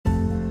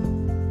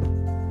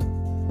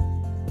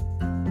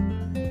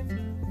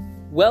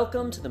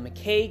Welcome to the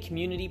McKay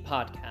Community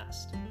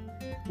Podcast.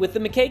 With the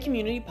McKay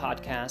Community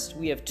Podcast,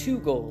 we have two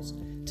goals: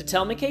 to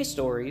tell McKay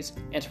stories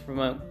and to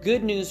promote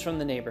good news from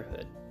the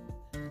neighborhood.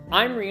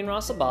 I'm Rian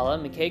Rasabala,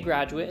 McKay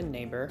graduate and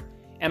neighbor,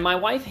 and my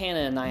wife Hannah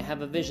and I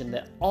have a vision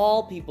that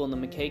all people in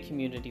the McKay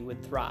community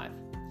would thrive.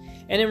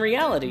 And in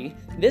reality,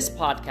 this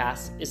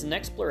podcast is an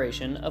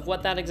exploration of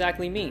what that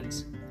exactly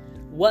means.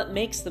 What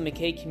makes the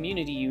McKay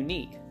community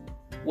unique?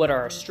 What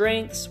are our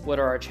strengths? What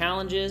are our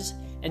challenges?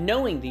 And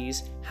knowing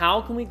these, how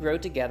can we grow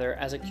together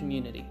as a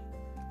community?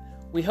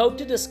 We hope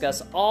to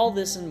discuss all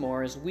this and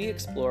more as we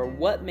explore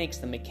what makes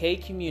the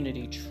McKay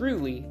community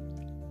truly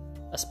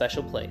a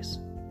special place.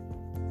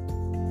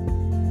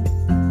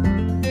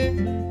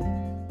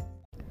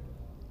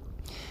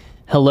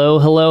 Hello,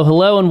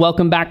 and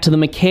welcome back to the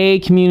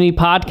McKay Community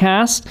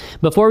Podcast.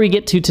 Before we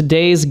get to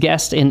today's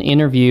guest and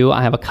interview,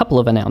 I have a couple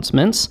of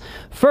announcements.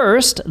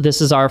 First, this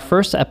is our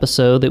first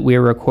episode that we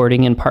are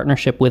recording in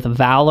partnership with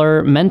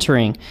Valor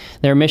Mentoring.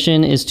 Their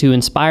mission is to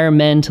inspire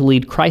men to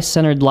lead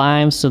Christ-centered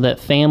lives so that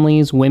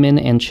families, women,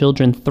 and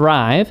children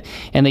thrive,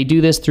 and they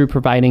do this through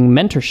providing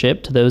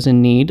mentorship to those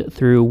in need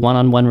through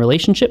one-on-one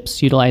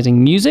relationships,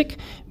 utilizing music,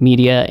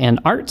 media,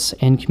 and arts,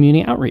 and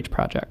community outreach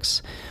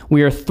projects.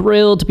 We are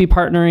thrilled to be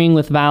partnering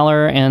with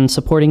Valor and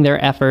supporting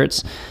their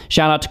efforts.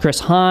 Shout out to Chris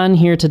Hahn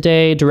here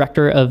today,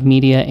 Director of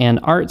Media and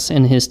Arts,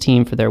 and his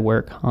team for their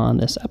work on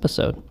this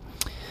episode.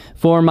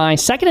 For my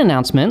second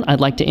announcement, I'd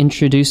like to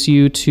introduce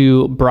you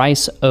to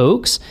Bryce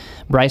Oakes.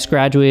 Bryce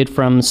graduated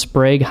from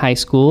Sprague High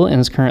School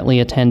and is currently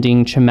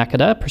attending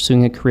Chemeketa,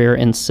 pursuing a career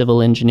in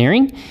civil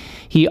engineering.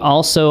 He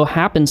also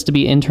happens to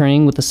be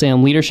interning with the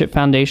Salem Leadership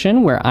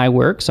Foundation, where I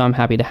work, so I'm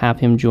happy to have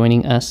him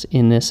joining us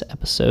in this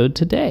episode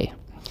today.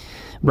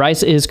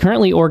 Bryce is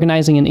currently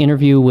organizing an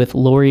interview with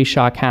Lori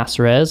Shaw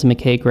Caceres, a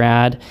McKay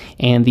grad,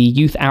 and the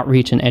Youth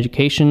Outreach and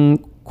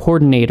Education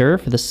Coordinator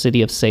for the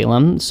City of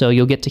Salem. So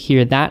you'll get to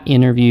hear that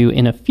interview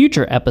in a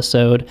future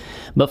episode.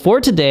 But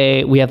for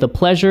today, we have the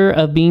pleasure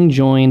of being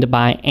joined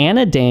by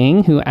Anna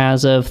Dang, who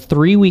as of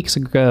 3 weeks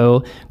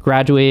ago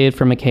graduated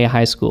from McKay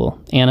High School.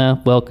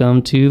 Anna,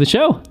 welcome to the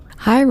show.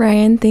 Hi,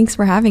 Ryan. Thanks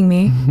for having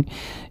me.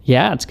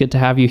 Yeah, it's good to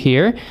have you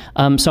here.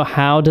 So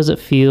how does it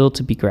feel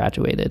to be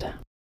graduated?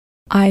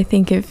 I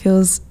think it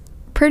feels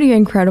pretty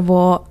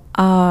incredible.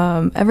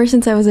 Ever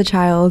since I was a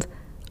child,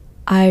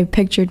 I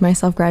pictured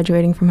myself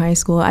graduating from high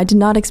school. I did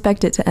not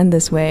expect it to end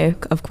this way,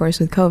 of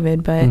course, with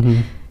COVID,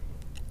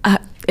 but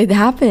it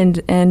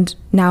happened, and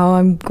now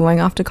I'm going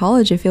off to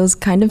college. It feels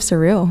kind of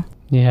surreal.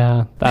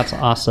 Yeah, that's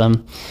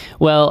awesome.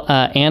 Well,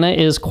 Anna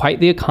is quite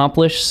the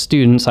accomplished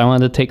student, so I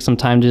wanted to take some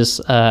time to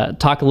just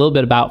talk a little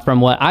bit about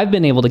from what I've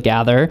been able to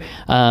gather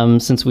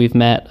since we've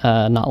met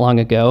not long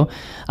ago.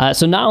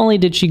 So not only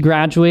did she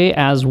graduate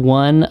as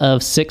one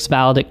of 6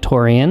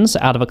 valedictorians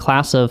out of a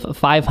class of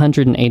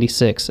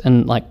 586,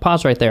 and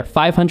pause right there,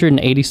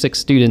 586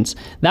 students.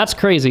 That's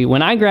crazy.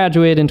 When I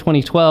graduated in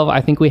 2012, I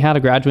think we had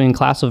a graduating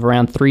class of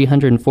around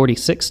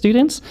 346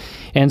 students.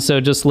 And so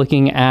just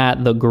looking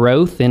at the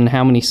growth in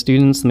how many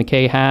students the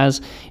McKay has,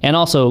 and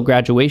also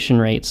graduation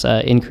rates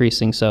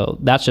increasing. So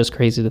that's just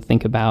crazy to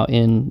think about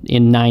in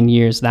 9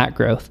 years, that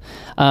growth.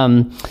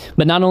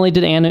 But not only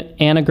did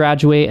Anna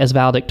graduate as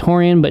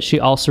valedictorian, but she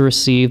also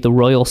received the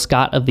Royal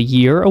Scot of the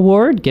Year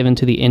award given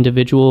to the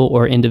individual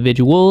or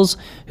individuals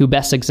who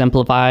best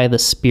exemplify the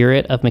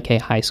spirit of McKay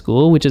High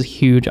School, which is a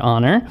huge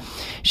honor.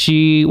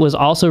 She was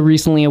also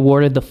recently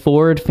awarded the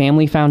Ford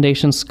Family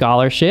Foundation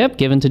Scholarship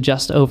given to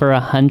just over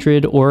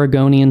 100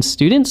 Oregonian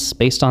students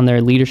based on their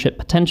leadership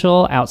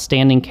potential,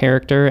 outstanding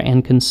character,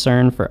 and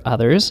concern for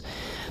others.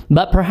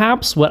 But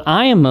perhaps what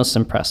I am most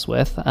impressed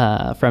with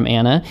from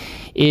Anna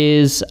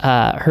is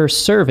her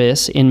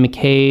service in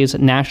McKay's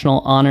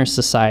National Honor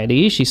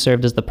Society. She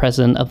served as the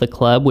president of the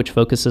club, which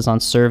focuses on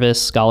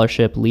service,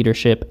 scholarship,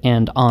 leadership,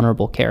 and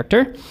honorable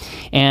character.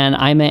 And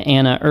I met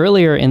Anna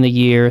earlier in the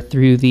year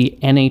through the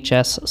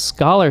NHS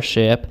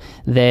scholarship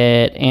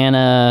that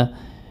Anna,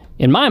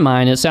 in my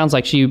mind, it sounds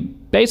like she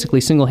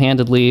basically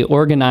single-handedly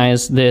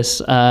organized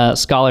this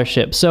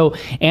scholarship. So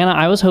Anna,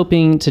 I was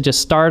hoping to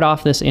just start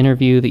off this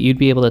interview that you'd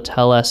be able to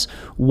tell us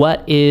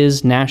what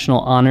is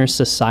National Honor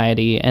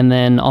Society, and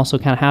then also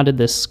kind of how did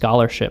this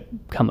scholarship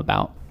come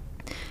about?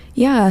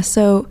 Yeah,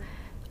 so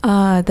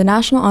the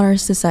National Honor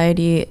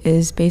Society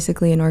is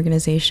basically an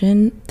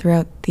organization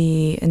throughout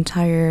the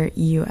entire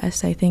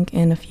U.S., I think,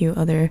 and a few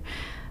other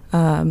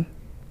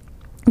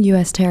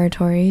U.S.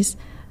 territories.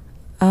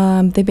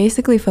 They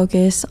basically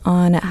focus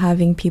on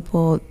having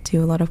people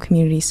do a lot of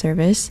community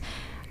service,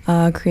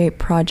 create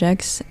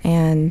projects,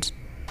 and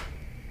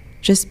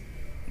just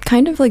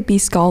kind of be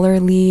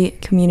scholarly,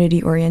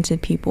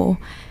 community-oriented people.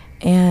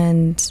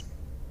 And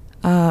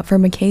for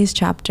McKay's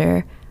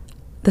chapter,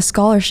 the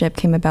scholarship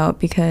came about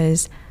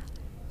because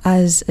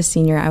as a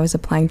senior, I was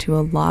applying to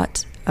a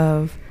lot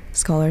of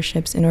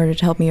scholarships in order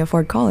to help me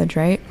afford college,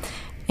 right?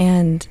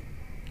 And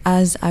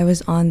as I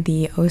was on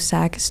the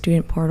OSAC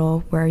student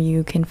portal where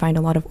you can find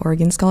a lot of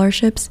Oregon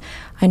scholarships,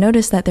 I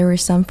noticed that there were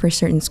some for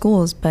certain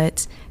schools,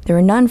 but there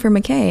were none for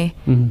McKay.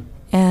 Mm-hmm.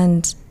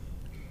 And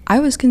I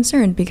was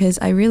concerned because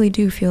I really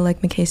do feel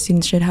like McKay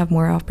students should have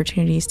more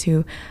opportunities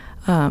to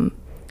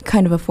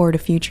kind of afford a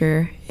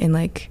future in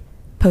like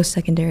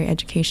post-secondary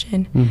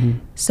education. Mm-hmm.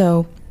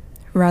 So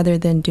rather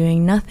than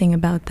doing nothing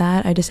about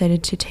that, I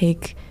decided to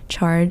take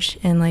charge,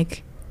 and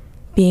like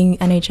being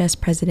NHS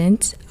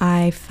president,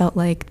 I felt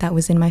like that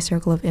was in my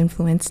circle of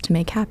influence to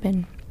make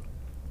happen.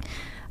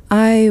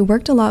 I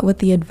worked a lot with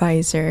the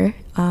advisor.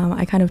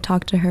 I kind of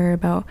talked to her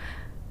about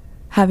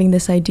having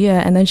this idea,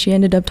 and then she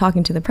ended up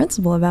talking to the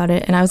principal about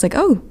it, and I was like,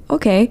 oh,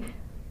 okay,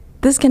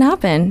 this can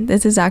happen.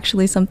 This is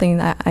actually something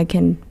that I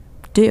can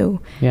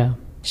do. Yeah.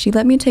 She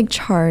let me take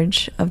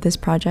charge of this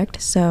project,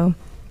 so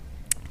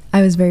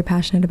I was very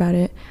passionate about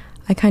it.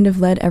 I kind of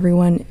led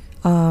everyone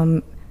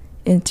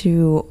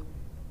into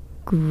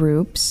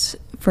groups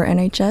for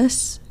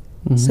NHS,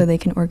 so they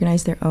can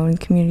organize their own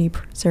community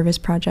service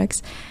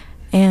projects.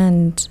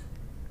 And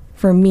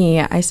for me,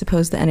 I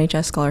suppose the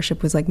NHS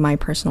scholarship was like my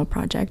personal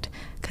project,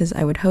 because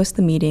I would host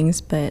the meetings,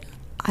 but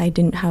I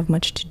didn't have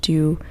much to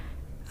do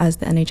as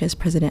the NHS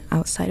president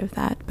outside of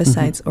that,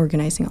 besides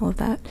organizing all of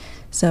that.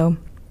 So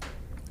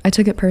I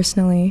took it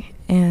personally,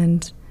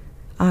 and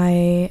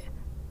I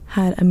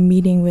had a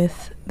meeting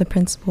with the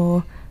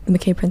principal, the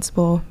McKay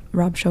principal,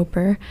 Rob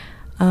Schoper,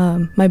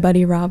 my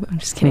buddy Rob. I'm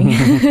just kidding.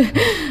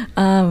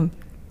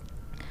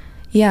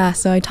 Yeah,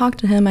 so I talked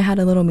to him. I had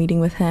a little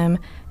meeting with him,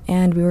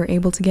 and we were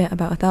able to get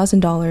about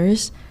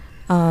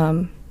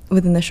 $1,000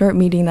 within the short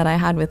meeting that I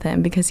had with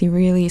him, because he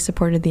really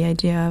supported the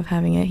idea of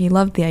having it. He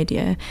loved the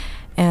idea,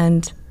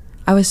 and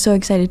I was so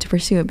excited to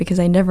pursue it because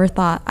I never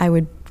thought I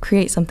would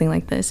create something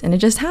like this, and it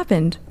just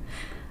happened.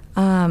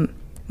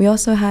 We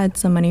also had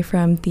some money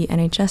from the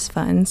NHS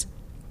funds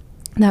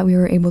that we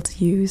were able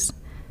to use.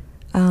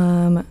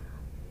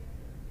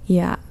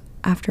 Yeah,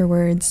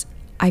 afterwards,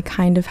 I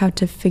kind of had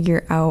to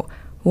figure out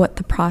what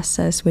the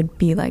process would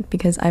be like,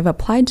 because I've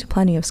applied to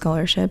plenty of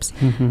scholarships,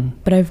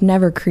 but I've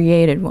never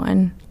created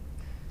one.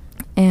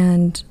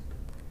 And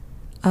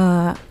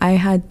I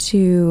had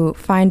to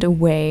find a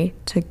way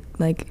to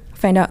like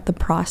find out the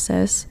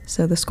process,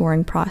 so the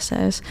scoring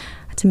process.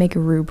 I had to make a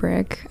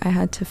rubric. I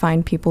had to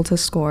find people to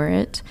score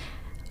it.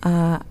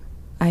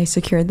 I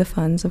secured the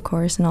funds, of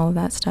course, and all of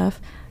that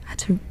stuff. I had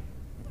to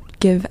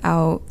give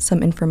out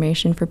some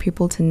information for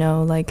people to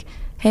know, like,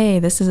 hey,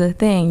 this is a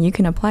thing, you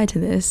can apply to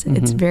this.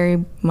 It's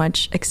very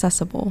much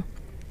accessible.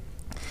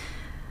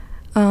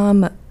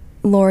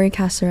 Lori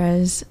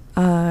Caceres,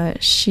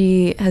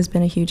 she has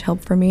been a huge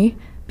help for me,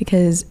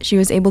 because she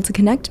was able to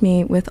connect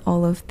me with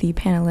all of the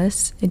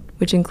panelists,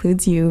 which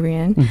includes you,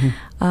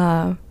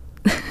 Rian.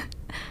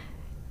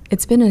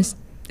 It's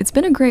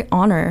been a great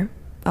honor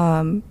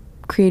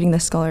creating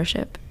this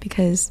scholarship,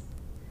 because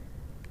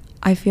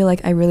I feel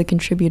like I really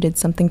contributed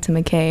something to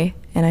McKay,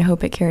 and I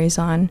hope it carries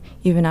on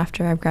even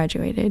after I've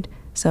graduated.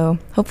 So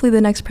hopefully the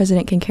next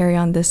president can carry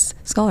on this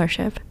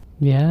scholarship.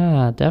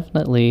 Yeah,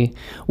 definitely.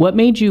 What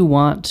made you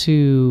want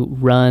to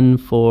run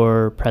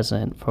for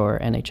president for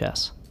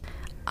NHS?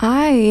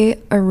 I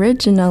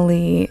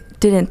originally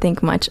didn't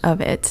think much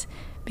of it,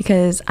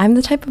 because I'm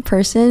the type of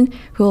person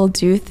who will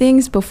do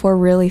things before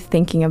really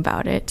thinking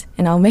about it,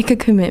 and I'll make a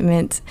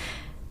commitment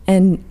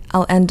and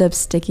I'll end up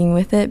sticking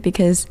with it,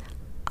 because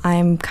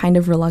I'm kind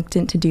of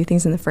reluctant to do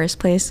things in the first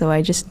place, so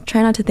I just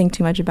try not to think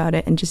too much about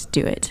it and just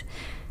do it.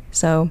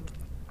 So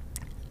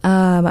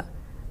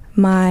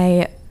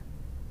my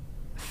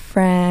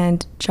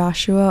friend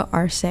Joshua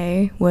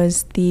Arce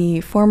was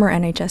the former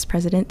NHS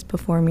president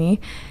before me,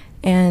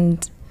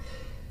 and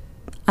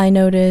I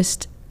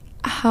noticed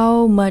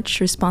how much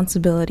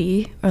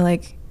responsibility, or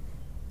like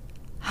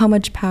how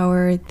much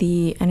power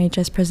the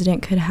NHS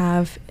president could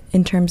have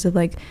in terms of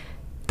like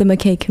the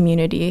McKay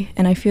community.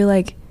 And I feel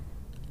like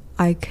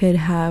I could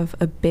have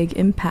a big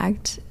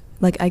impact,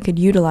 like I could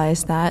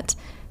utilize that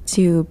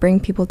to bring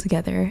people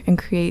together and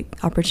create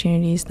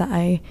opportunities that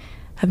I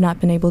have not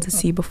been able to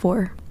see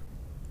before.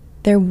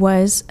 There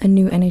was a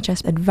new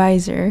NHS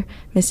advisor,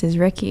 Mrs.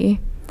 Ricky,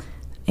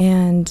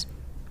 and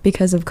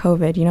because of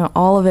COVID, you know,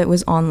 all of it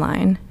was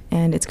online.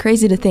 And it's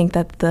crazy to think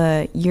that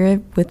the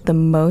year with the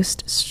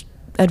most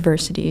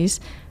adversities,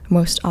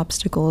 most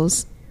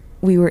obstacles,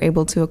 we were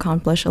able to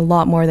accomplish a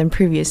lot more than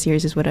previous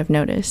years, is what I've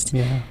noticed.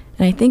 Yeah.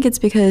 And I think it's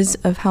because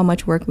of how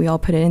much work we all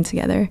put in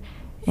together,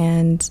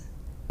 and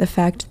the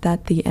fact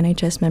that the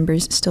NHS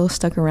members still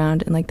stuck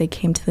around and like they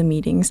came to the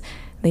meetings,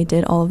 they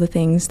did all of the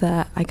things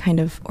that I kind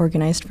of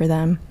organized for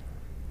them.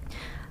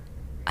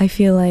 I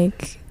feel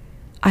like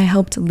I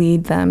helped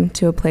lead them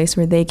to a place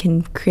where they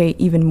can create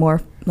even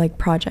more like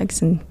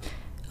projects and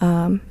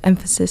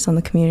emphasis on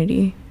the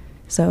community.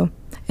 So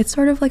it's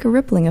sort of like a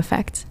rippling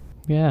effect.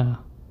 Yeah.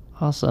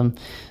 Awesome.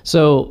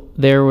 So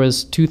there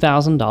was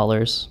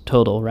 $2,000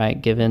 total,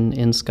 right, given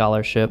in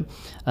scholarship,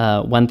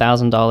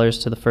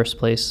 $1,000 to the first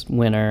place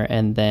winner,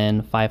 and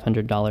then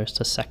 $500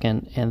 to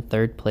second and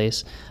third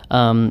place.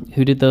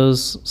 Who did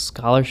those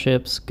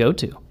scholarships go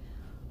to?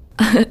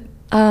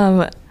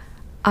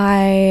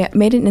 I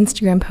made an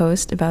Instagram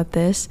post about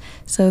this.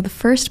 So the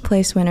first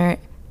place winner,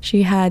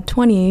 she had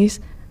 20s,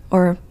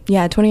 or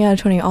yeah, 20 out of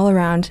 20 all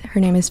around. Her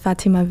name is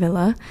Fatima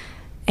Villa.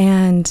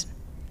 And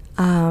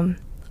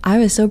I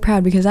was so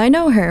proud because I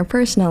know her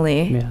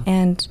personally. Yeah.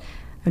 And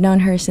I've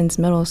known her since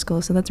middle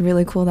school, so that's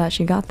really cool that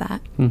she got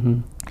that.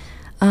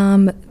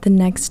 The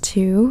next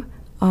two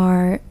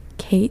are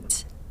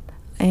Kate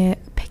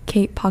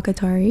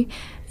Pakatari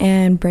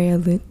and Brea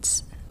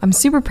Lutz. I'm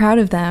super proud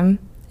of them,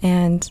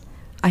 and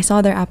I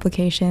saw their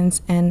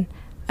applications, and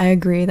I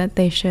agree that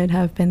they should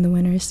have been the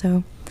winners,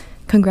 so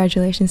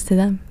congratulations to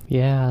them.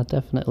 Yeah,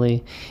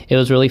 definitely. It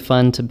was really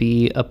fun to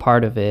be a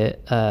part of it.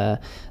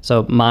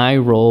 So my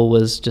role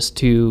was just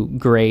to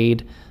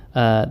grade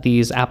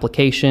these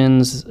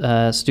applications.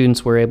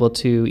 Students were able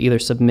to either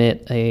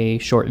submit a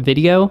short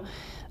video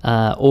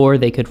or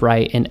they could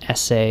write an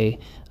essay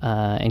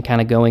and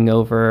kind of going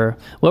over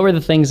what were the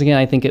things again.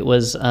 I think it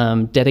was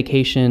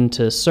dedication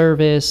to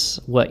service,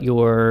 what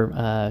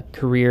your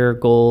career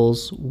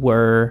goals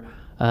were.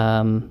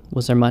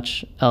 Was there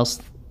much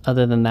else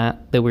other than that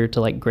we were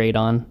to like grade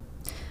on?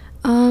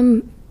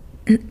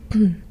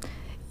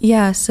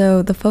 Yeah,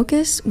 so the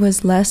focus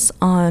was less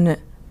on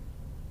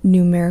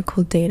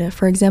numerical data.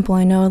 For example,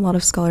 I know a lot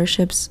of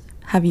scholarships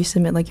have you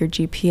submit like your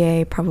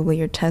GPA, probably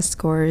your test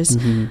scores,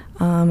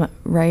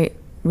 write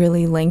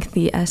really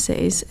lengthy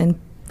essays and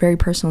very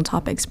personal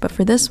topics. But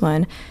for this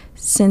one,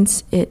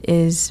 since it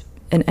is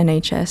an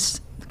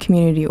NHS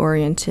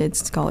community-oriented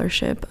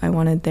scholarship, I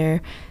wanted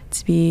there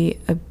to be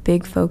a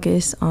big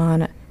focus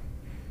on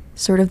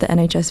sort of the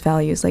NHS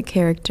values like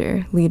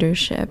character,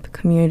 leadership,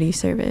 community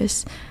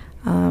service,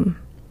 all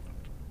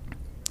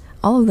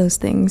of those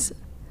things.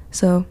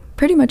 So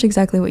pretty much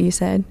exactly what you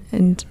said,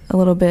 and a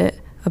little bit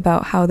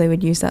about how they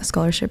would use that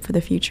scholarship for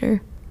the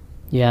future.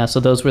 Yeah, so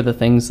those were the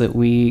things that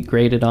we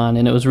graded on,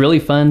 and it was really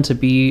fun to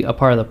be a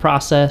part of the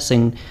process,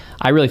 and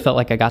I really felt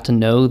like I got to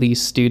know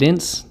these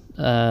students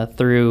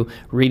through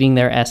reading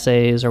their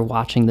essays or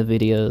watching the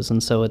videos,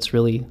 and so it's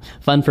really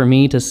fun for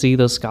me to see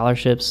those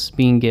scholarships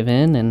being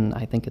given, and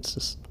I think it's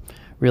just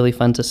really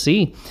fun to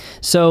see.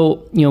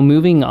 So,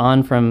 moving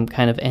on from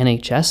kind of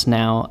NHS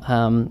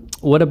now,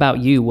 what about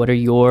you? What are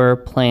your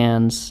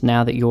plans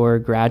now that you're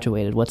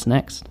graduated? What's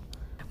next?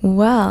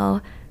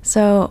 Well,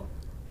 so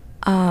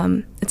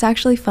it's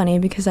actually funny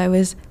because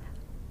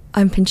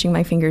I'm pinching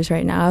my fingers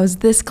right now. I was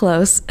this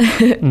close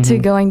to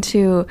going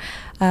to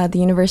the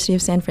University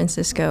of San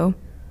Francisco,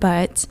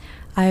 but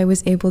I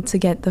was able to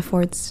get the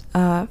Ford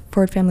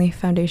Family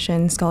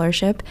Foundation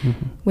scholarship,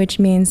 which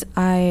means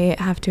I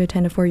have to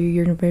attend a four-year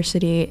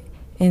university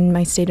in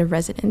my state of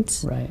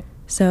residence. Right.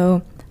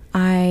 So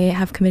I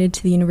have committed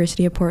to the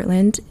University of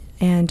Portland,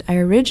 and I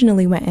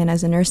originally went in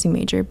as a nursing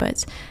major,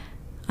 but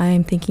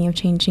I'm thinking of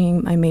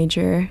changing my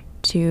major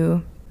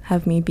to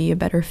have me be a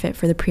better fit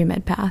for the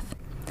pre-med path.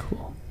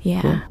 Cool.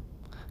 Yeah.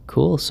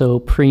 Cool. So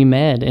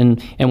pre-med,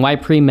 and why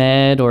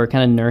pre-med or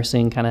kind of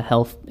nursing, kind of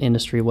health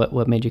industry?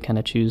 What made you kind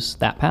of choose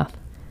that path?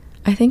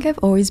 I think I've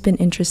always been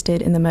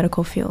interested in the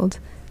medical field.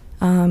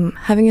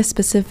 Having a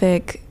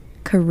specific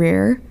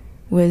career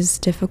was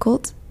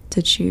difficult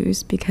to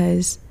choose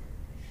because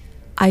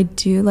I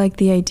do like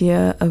the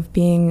idea of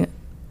being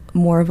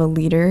more of a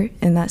leader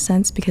in that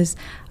sense, because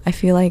I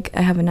feel like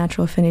I have a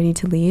natural affinity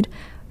to lead.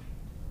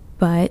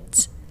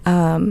 But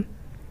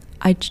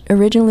I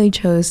originally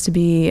chose to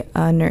be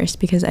a nurse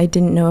because I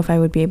didn't know if I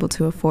would be able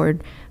to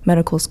afford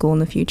medical school in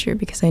the future,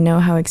 because I know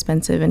how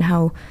expensive and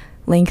how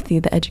lengthy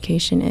the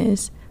education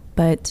is.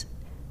 But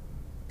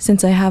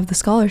since I have the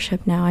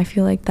scholarship now, I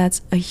feel like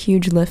that's a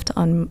huge lift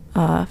on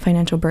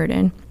financial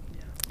burden.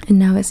 And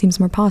now it seems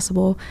more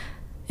possible.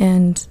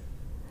 And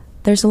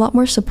there's a lot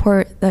more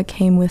support that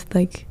came with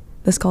like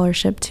the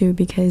scholarship too,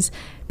 because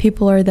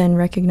people are then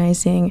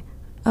recognizing,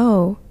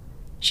 oh,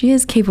 she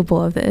is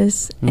capable of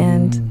this.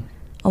 And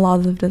a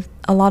lot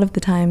of the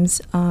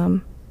times,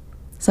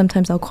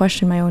 sometimes I'll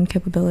question my own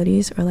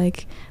capabilities, or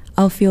like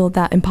I'll feel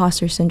that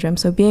imposter syndrome.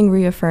 So being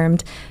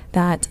reaffirmed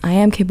that I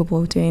am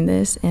capable of doing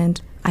this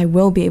and I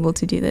will be able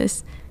to do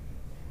this,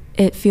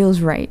 it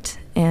feels right.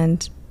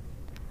 And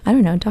I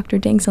don't know, Dr.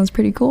 Dang sounds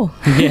pretty cool.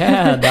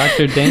 Yeah,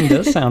 Dr. Dang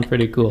does sound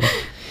pretty cool.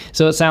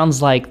 So it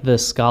sounds like the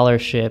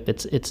scholarship,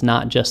 it's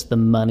not just the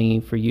money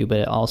for you, but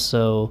it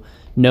also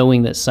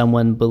knowing that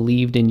someone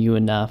believed in you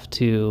enough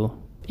to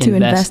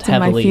invest in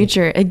heavily. My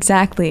future.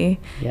 Exactly.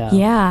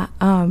 Yeah.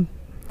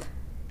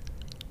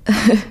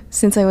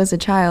 Since I was a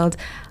child,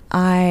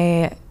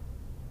 I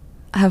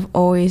have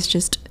always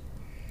just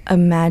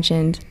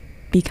imagined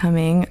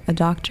becoming a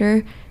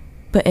doctor,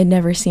 but it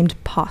never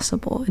seemed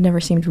possible. It never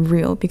seemed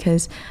real,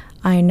 because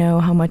I know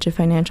how much a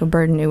financial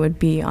burden it would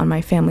be on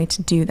my family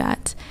to do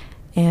that.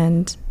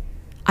 And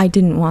I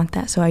didn't want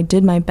that. So I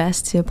did my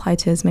best to apply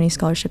to as many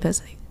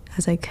scholarships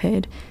as I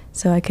could,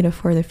 so I could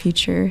afford the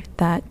future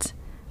that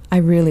I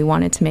really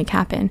wanted to make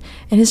happen.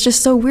 And it's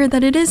just so weird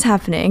that it is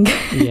happening.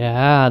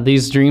 Yeah,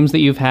 these dreams that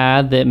you've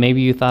had that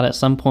maybe you thought at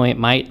some point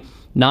might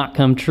not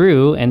come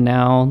true, and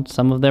now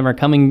some of them are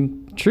coming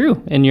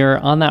true, and you're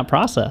on that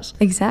process.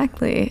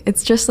 Exactly.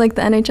 It's just like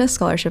the NHS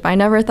scholarship. I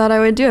never thought I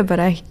would do it, but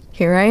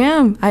here I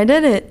am. I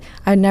did it.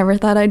 I never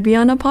thought I'd be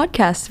on a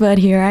podcast, but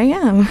here I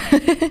am.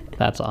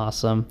 That's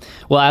awesome.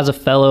 Well, as a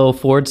fellow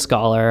Ford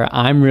Scholar,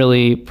 I'm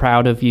really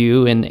proud of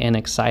you and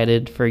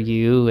excited for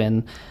you.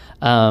 And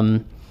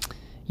I've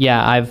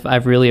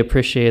really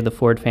appreciated the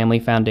Ford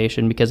Family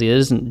Foundation because it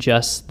isn't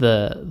just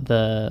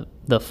the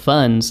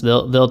funds.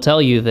 They'll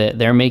tell you that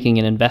they're making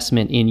an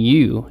investment in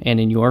you and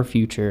in your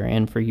future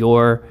and for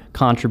your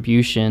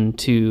contribution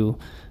to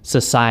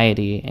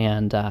society.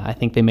 And I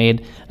think they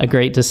made a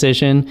great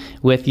decision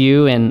with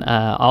you. And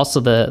also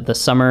the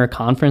summer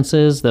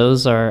conferences,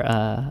 those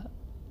are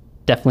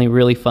definitely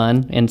really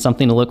fun and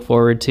something to look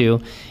forward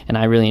to. And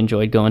I really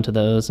enjoyed going to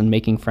those and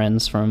making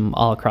friends from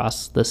all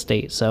across the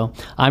state. So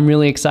I'm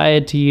really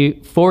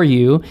excited for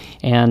you.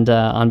 And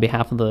on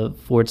behalf of the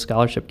Ford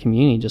Scholarship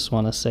community, just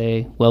want to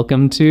say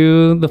welcome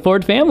to the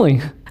Ford family.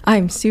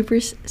 I'm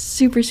super,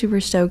 super, super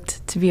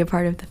stoked to be a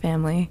part of the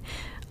family.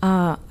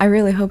 I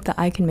really hope that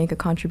I can make a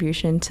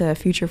contribution to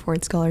future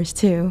Ford Scholars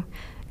too,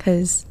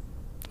 because,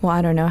 well,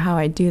 I don't know how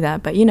I do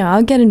that, but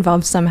I'll get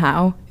involved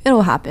somehow.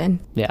 It'll happen.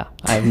 Yeah,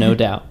 I have no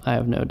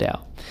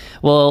doubt.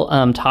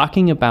 Well,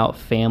 talking about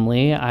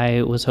family,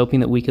 I was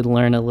hoping that we could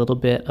learn a little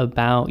bit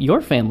about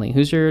your family.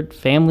 Who's your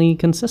family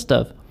consist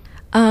of?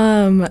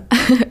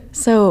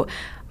 So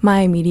my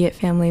immediate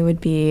family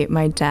would be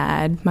my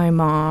dad, my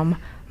mom,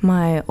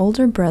 my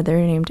older brother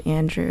named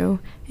Andrew,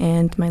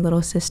 and my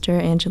little sister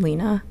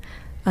Angelina.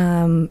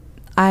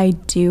 I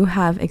do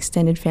have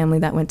extended family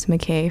that went to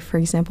McKay. For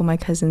example, my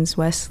cousins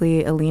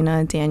Wesley,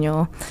 Alina,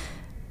 Daniel.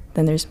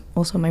 Then there's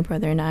also my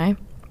brother and I.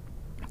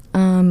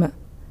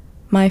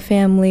 My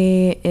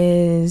family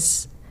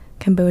is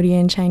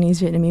Cambodian,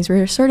 Chinese, Vietnamese.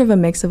 We're sort of a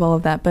mix of all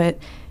of that, but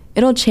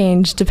it'll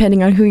change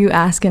depending on who you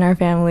ask in our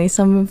family.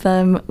 Some of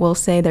them will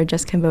say they're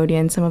just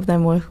Cambodian. Some of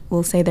them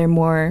will say they're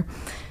more,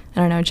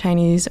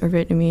 Chinese or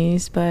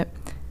Vietnamese. But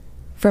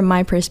from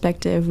my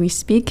perspective, we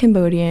speak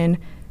Cambodian.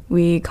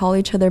 We call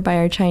each other by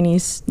our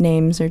Chinese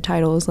names or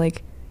titles.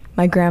 Like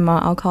my grandma,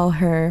 I'll call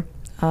her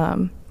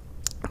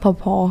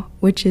Papa,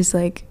 which is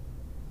like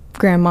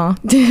grandma.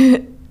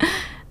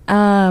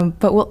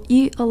 But we'll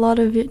eat a lot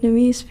of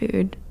Vietnamese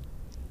food.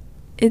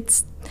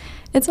 It's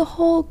a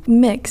whole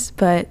mix,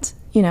 but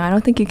I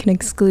don't think you can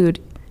exclude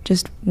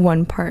just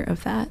one part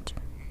of that,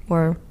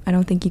 or I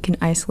don't think you can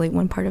isolate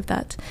one part of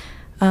that.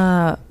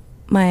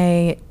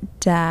 My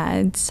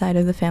dad's side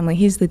of the family,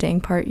 he's the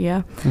Dang part,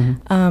 yeah.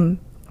 Mm-hmm.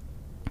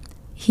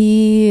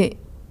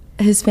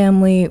 His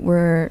family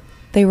were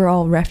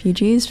all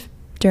refugees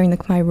during the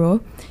Khmer Rule.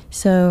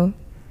 So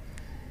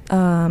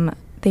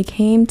they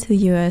came to the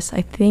U.S.,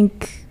 I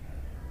think,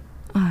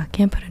 I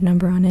can't put a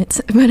number on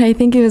it, but I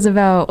think it was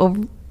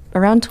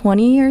around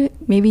 20 or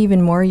maybe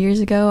even more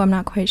years ago. I'm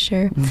not quite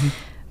sure. Mm-hmm.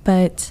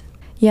 But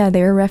yeah,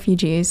 they were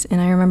refugees.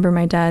 And I remember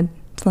my dad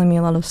telling me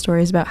a lot of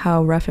stories about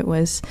how rough it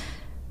was,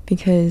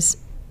 because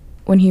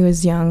when he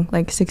was young,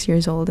 like 6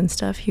 years old and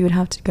stuff, he would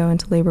have to go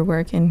into labor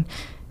work and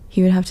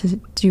he would have to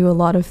do a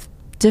lot of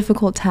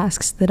difficult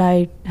tasks that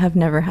I have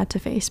never had to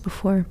face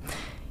before.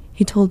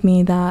 He told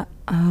me that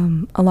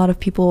a lot of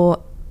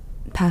people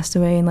passed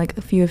away, and like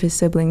a few of his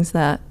siblings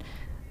that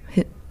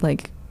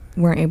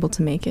weren't able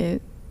to make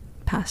it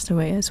passed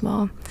away as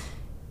well.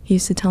 He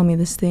used to tell me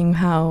this thing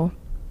how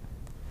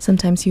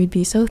sometimes he would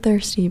be so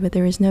thirsty, but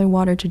there was no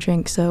water to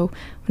drink, so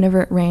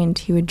whenever it rained,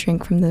 he would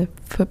drink from the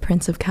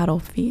footprints of cattle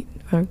feet,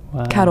 or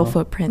wow. Cattle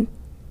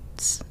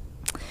footprints.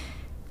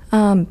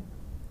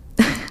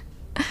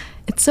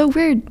 It's so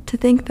weird to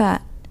think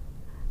that,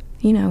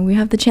 we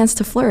have the chance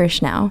to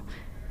flourish now,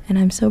 and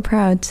I'm so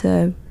proud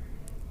to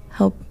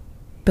help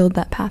build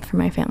that path for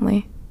my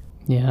family.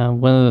 Yeah,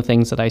 one of the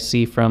things that I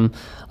see from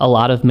a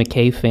lot of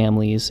McKay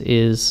families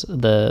is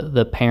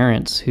the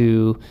parents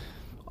who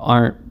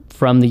aren't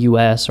from the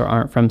U.S. or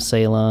aren't from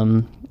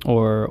Salem,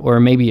 or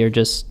maybe are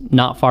just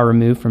not far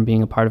removed from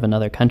being a part of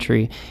another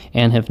country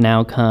and have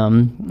now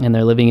come and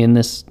they're living in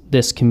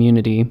this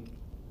community.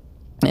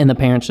 And the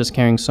parents just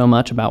caring so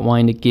much about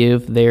wanting to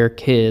give their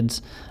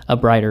kids a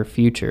brighter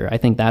future. I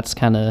think that's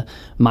kind of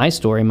my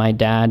story. My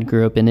dad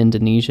grew up in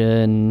Indonesia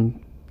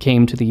and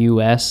came to the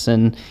U.S.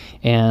 and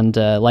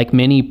like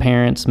many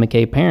parents,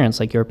 McKay parents,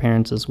 like your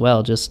parents as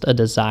well, just a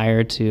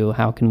desire to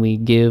how can we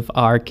give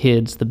our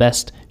kids the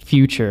best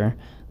future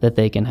that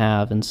they can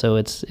have. And so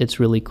it's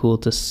really cool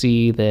to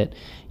see that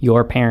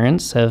your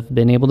parents have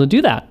been able to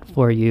do that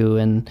for you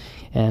and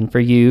for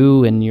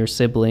you and your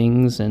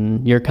siblings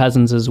and your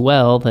cousins as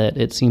well, that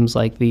it seems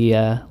like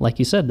like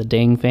you said, the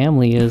Dang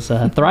family is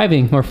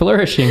thriving or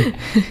flourishing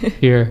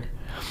here.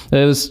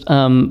 It was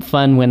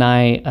fun when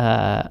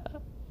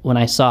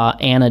I saw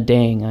Anna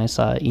Dang. I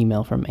saw an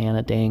email from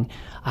Anna Dang.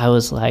 I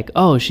was like,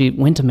 oh, she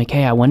went to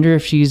McKay. I wonder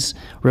if she's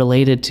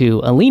related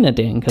to Alina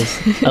Dang,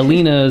 because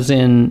Alina is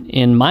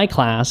in my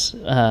class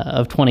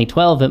of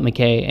 2012 at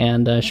McKay,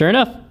 and sure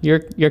enough,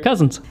 you're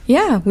cousins.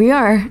 Yeah, we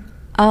are.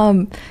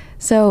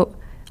 So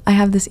I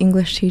have this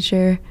English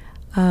teacher.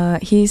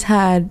 He's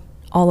had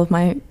all of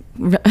my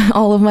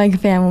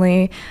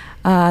family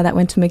that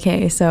went to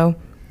McKay. So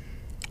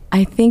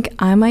I think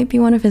I might be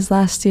one of his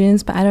last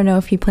students, but I don't know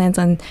if he plans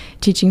on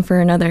teaching for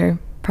another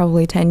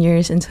probably 10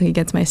 years until he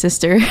gets my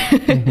sister.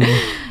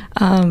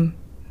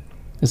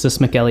 Is this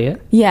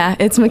McElliott? Yeah,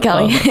 it's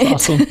McElliott. Oh,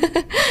 that's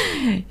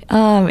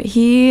awesome.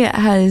 He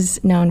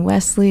has known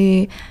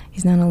Wesley,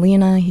 he's known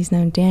Alina, he's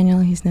known Daniel,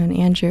 he's known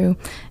Andrew.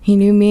 He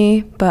knew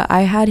me, but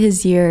I had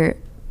his year,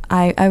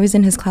 I was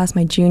in his class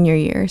my junior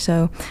year,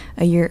 so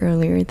a year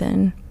earlier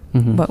than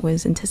what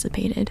was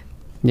anticipated.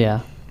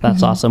 Yeah,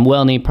 that's awesome.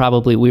 Well,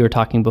 and we were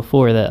talking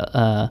before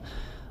that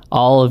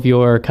all of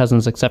your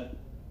cousins except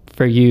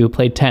for you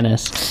played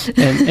tennis.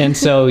 And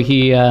so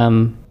he,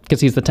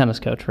 because he's the tennis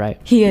coach, right?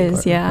 He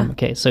is, yeah.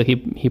 Okay, so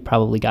he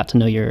probably got to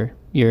know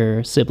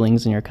your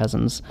siblings and your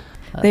cousins.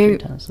 They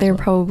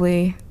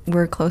probably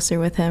were closer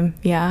with him,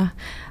 yeah.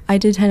 I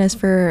did tennis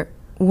for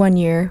 1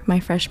 year, my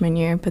freshman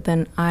year, but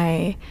then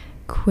I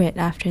quit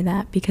after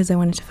that because I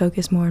wanted to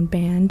focus more on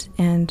band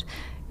and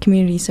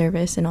community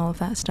service and all of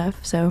that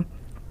stuff. So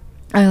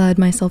I allowed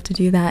myself to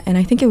do that, and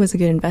I think it was a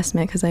good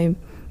investment because I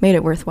made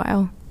it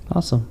worthwhile.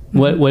 Awesome.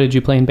 What did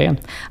you play in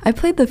band? I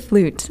played the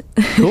flute.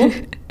 Cool.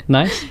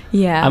 Nice.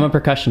 Yeah. I'm a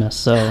percussionist,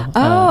 so.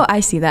 I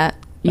see that.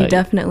 You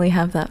definitely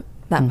have that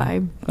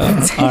vibe.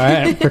 All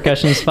right,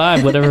 percussionist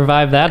vibe, whatever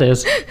vibe that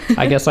is.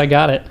 I guess I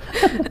got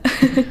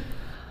it.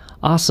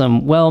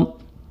 Awesome. Well,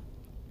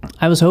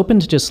 I was hoping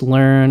to just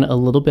learn a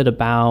little bit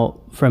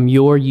from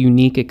your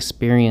unique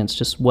experience,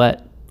 just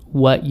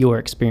what your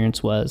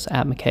experience was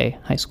at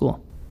McKay High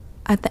School.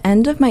 At the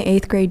end of my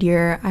 8th grade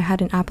year, I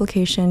had an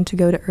application to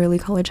go to early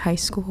college high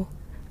school,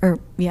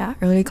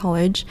 early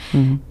college,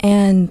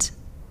 and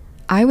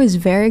I was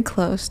very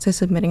close to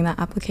submitting that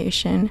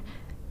application.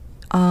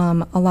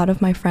 A lot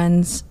of my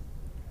friends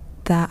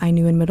that I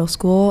knew in middle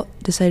school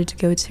decided to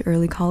go to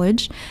early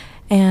college,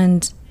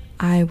 and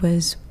I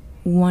was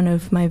one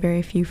of my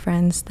very few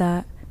friends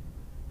that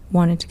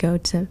wanted to go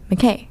to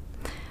McKay.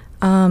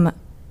 I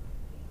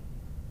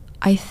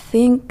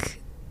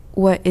think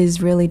what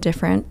is really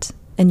different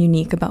and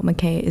unique about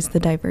McKay is the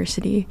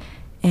diversity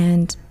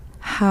and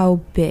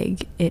how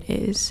big it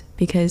is,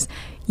 because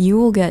you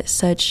will get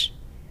such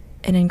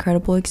an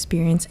incredible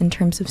experience in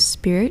terms of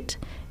spirit,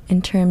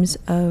 in terms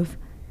of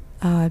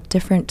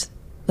different,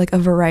 like a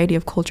variety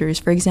of cultures.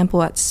 For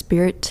example, at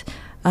Spirit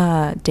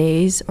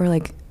days or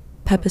like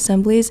pep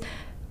assemblies,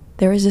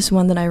 there was this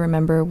one that I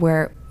remember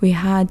where we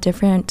had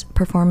different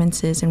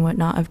performances and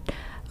whatnot of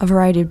a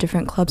variety of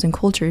different clubs and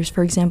cultures.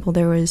 For example,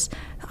 there was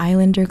the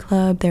Islander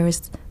Club, there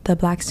was the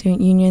Black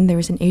Student Union, there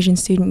was an Asian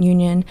Student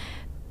Union,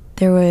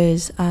 there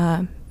was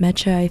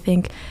Mecha, I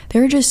think.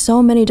 There were just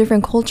so many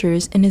different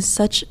cultures, and it's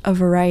such a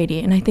variety.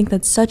 And I think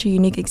that's such a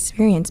unique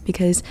experience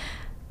because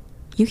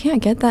you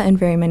can't get that in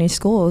very many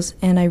schools.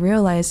 And I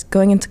realized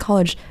going into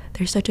college,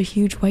 there's such a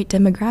huge white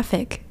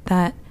demographic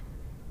that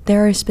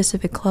there are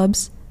specific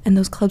clubs, and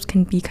those clubs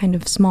can be kind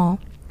of small.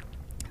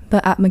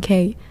 But at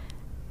McKay,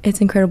 it's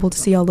incredible to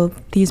see all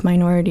of these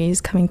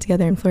minorities coming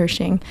together and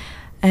flourishing.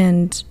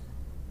 And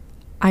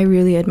I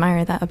really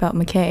admire that about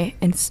McKay.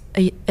 It's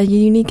a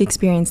unique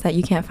experience that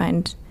you can't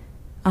find.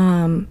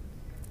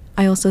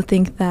 I also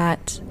think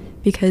that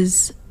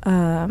because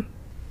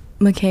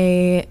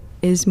McKay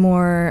is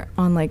more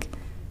on like,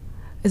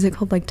 is it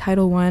called like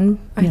Title I?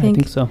 I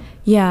think so.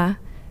 Yeah.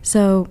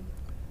 So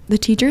the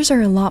teachers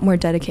are a lot more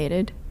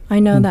dedicated. I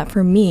know that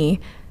for me,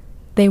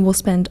 they will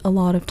spend a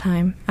lot of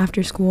time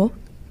after school.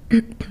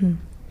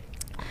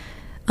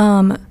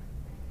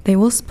 They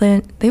will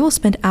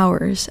spend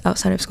hours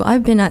outside of school.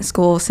 I've been at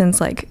school since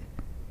like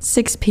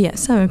 6 p.m.,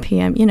 7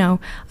 p.m. You know,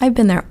 I've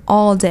been there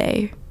all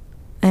day,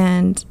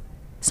 and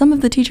some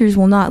of the teachers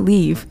will not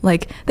leave.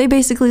 Like, they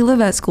basically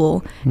live at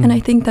school, and I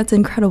think that's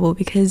incredible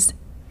because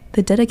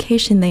the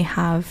dedication they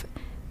have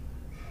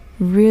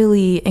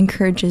really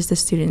encourages the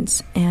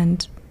students.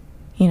 And,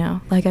 you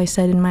know, like I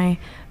said in my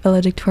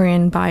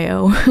valedictorian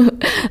bio,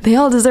 they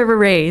all deserve a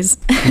raise.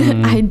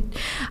 I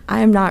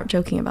am not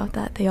joking about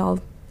that. They all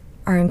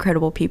are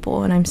incredible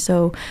people, and I'm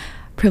so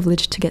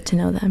privileged to get to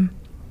know them.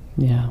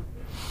 Yeah.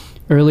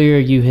 Earlier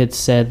you had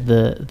said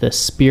the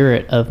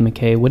spirit of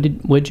McKay. What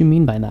did you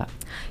mean by that?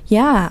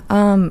 Yeah,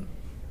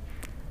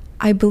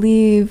 I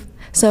believe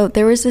so.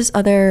 There was this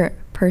other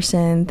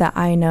person that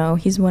I know.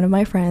 He's one of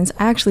my friends.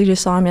 I actually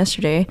just saw him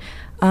yesterday,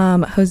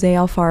 Jose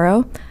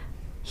Alfaro.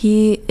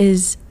 He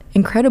is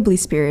incredibly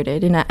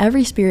spirited, and at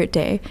every Spirit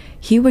Day,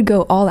 he would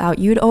go all out.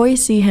 You would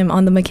always see him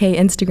on the McKay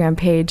Instagram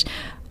page.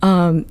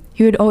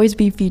 He would always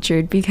be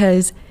featured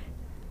because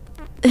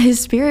his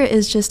spirit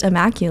is just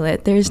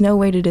immaculate. There's no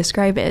way to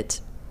describe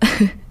it.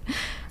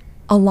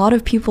 A lot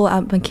of people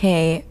at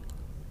McKay,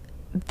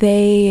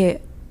 they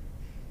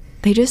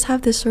just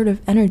have this sort of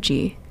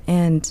energy.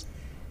 And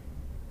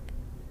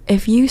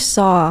if you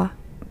saw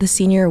the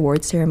senior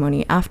award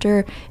ceremony,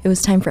 after it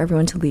was time for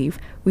everyone to leave,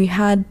 we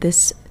had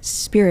this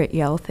spirit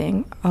yell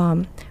thing.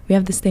 We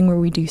have this thing where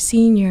we do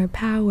senior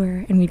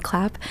power and we'd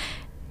clap.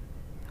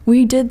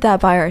 We did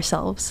that by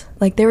ourselves.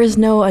 Like, there was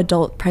no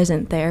adult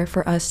present there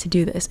for us to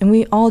do this. And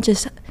we all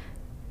just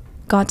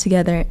got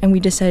together and we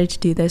decided to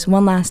do this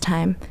one last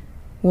time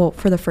well,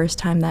 for the first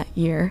time that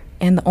year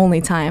and the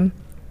only time.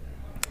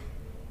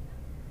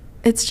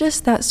 It's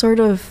just that sort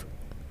of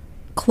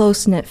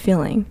close-knit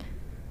feeling.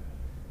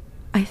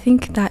 I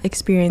think that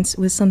experience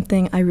was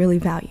something I really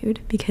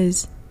valued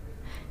because,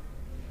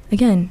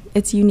 again,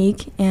 it's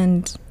unique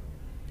and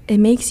it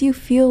makes you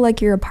feel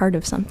like you're a part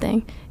of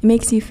something. It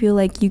makes you feel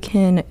like you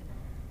can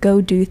go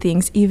do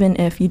things even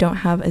if you don't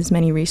have as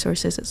many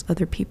resources as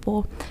other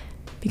people,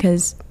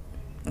 because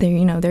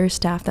there are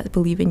staff that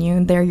believe in you,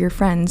 and they're your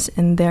friends,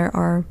 and there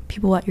are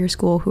people at your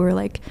school who are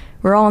like,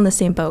 we're all in the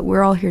same boat,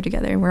 we're all here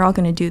together, and we're all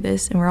going to do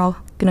this, and we're all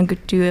going to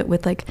do it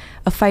with like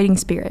a fighting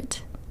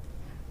spirit.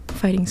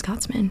 Fighting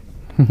Scotsman.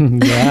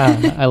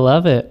 Yeah, I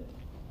love it.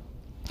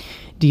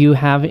 Do you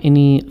have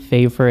any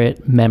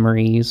favorite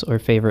memories or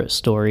favorite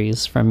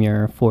stories from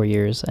your 4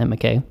 years at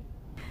McKay?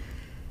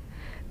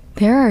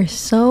 There are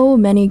so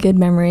many good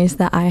memories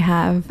that I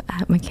have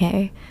at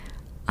McKay.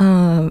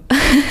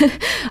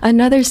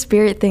 Another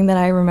spirit thing that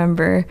I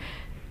remember,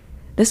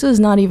 this was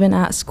not even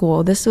at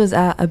school. This was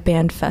at a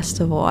band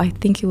festival. I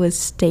think it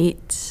was the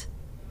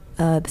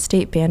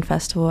state band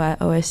festival at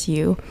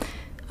OSU.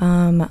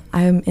 I'm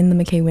in the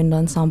McKay Wind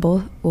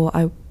Ensemble. Well,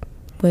 I'm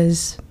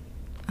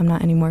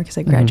not anymore because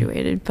I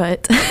graduated,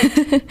 but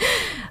it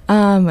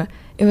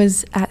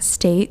was at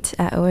state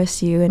at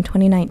OSU in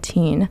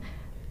 2019.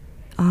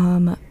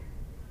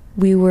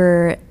 We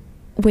were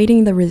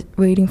waiting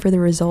for the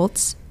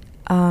results.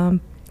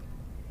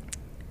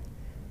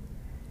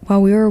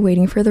 While we were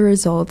waiting for the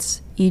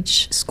results,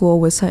 each school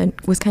was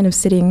kind of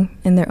sitting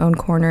in their own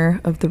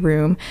corner of the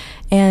room,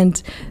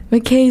 and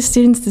McKay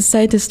students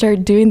decided to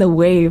start doing the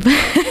wave.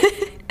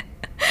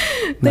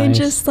 They Nice.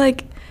 just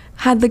like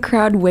had the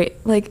crowd wait,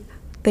 like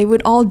they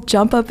would all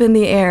jump up in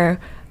the air,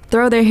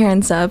 throw their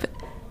hands up,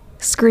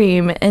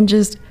 scream, and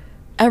just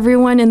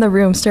everyone in the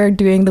room started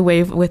doing the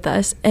wave with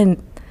us.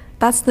 And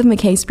that's the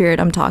McKay spirit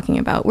I'm talking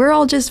about. We're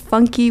all just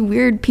funky,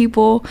 weird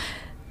people,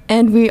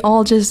 and we're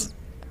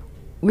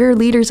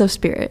leaders of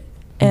spirit.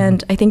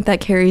 And I think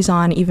that carries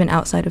on even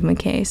outside of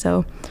McKay.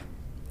 So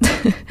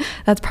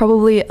that's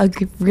probably a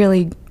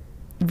really,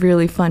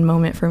 really fun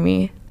moment for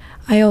me.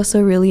 I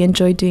also really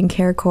enjoyed doing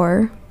Care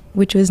Corps,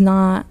 which was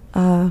not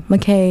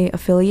McKay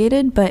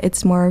affiliated, but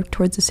it's more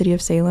towards the city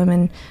of Salem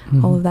and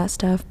all of that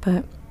stuff.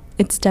 But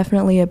it's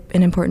definitely an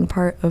important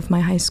part of my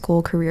high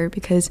school career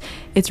because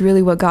it's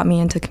really what got me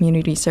into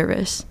community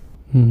service.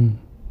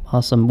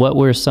 Awesome. What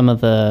were some of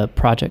the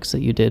projects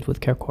that you did with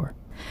Care Corps?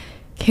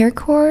 Care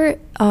Corps,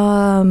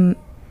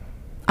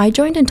 I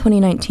joined in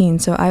 2019,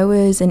 so I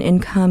was an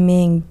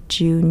incoming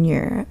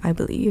junior, I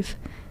believe.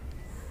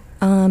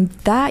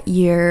 That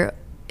year,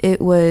 it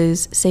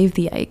was Save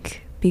the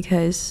Ike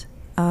because,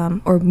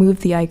 or Move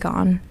the Ike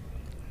On.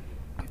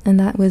 And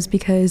that was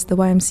because the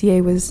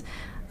YMCA was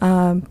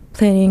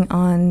planning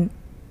on,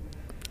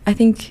 I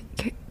think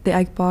the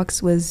Ike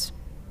box was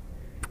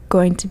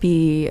going to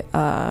be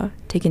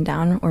taken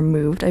down or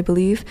moved, I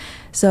believe.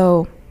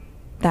 So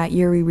that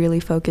year we really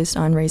focused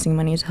on raising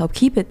money to help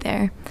keep it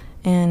there.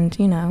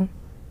 And,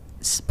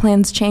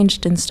 plans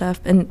changed and stuff,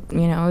 and,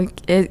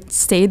 it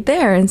stayed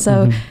there. And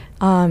so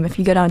if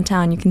you go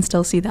downtown, you can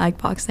still see the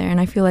Ike box there. And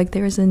I feel like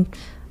there was a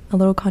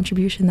little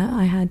contribution that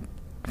I had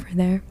for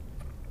there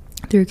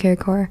through Care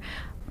Corps.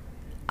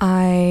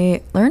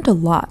 I learned a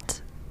lot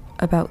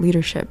about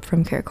leadership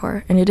from Care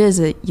Corps, and it is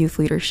a youth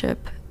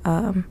leadership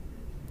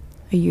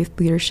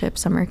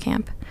summer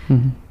camp.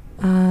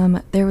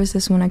 There was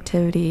this one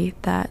activity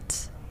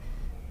that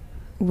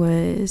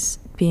was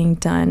being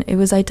done. It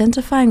was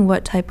identifying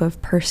what type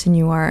of person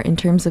you are in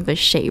terms of a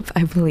shape,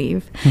 I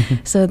believe.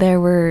 So there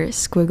were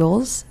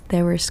squiggles,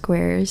 there were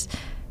squares,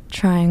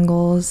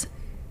 triangles,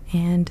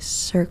 and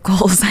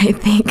circles, I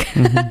think.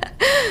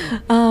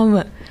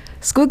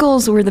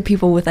 Squiggles were the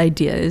people with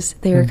ideas.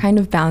 They were kind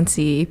of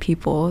bouncy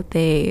people.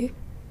 They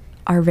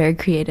are very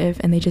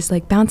creative, and they just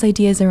bounce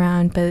ideas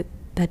around, but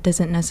that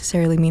doesn't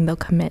necessarily mean they'll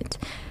commit.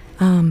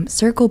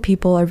 Circle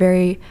people are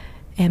very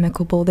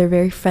amicable. They're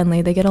very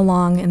friendly. They get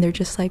along, and they're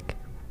just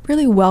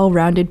really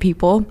well-rounded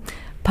people,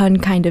 pun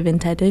kind of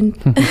intended.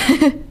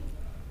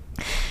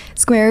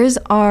 Squares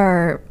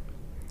are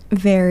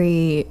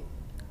very,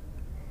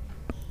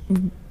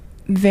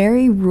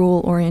 very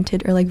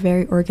rule-oriented, or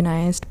very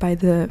organized by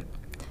the,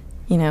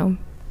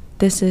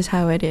 this is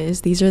how it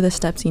is. These are the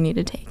steps you need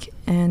to take.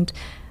 And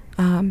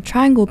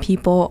triangle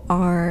people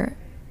are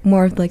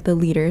more of the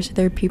leaders.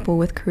 They're people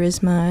with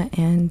charisma,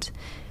 and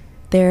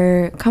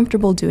they're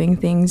comfortable doing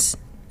things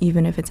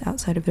even if it's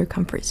outside of their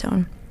comfort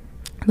zone.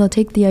 They'll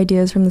take the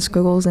ideas from the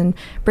squiggles and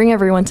bring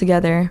everyone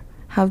together,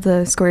 have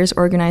the squares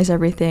organize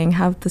everything,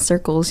 have the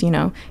circles,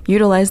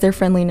 utilize their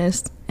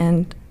friendliness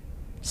and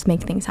just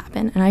make things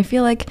happen. And I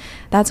feel like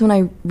that's when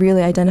I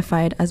really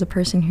identified as a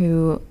person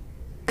who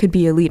could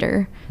be a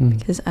leader,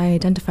 because I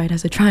identified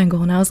as a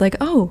triangle, and I was like,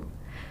 oh,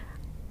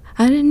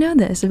 I didn't know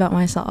this about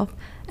myself.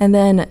 And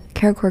then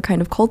Care Corps kind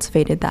of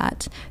cultivated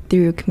that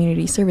through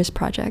community service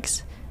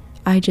projects.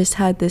 I just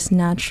had this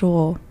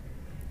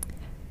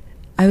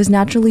I was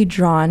naturally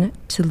drawn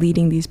to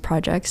leading these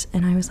projects,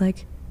 and I was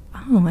like,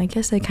 oh, I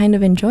guess I kind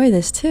of enjoy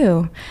this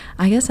too.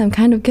 I guess I'm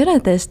kind of good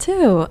at this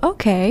too.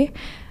 Okay.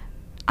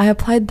 I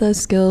applied those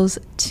skills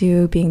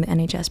to being the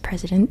NHS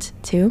president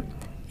too,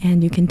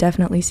 and you can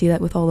definitely see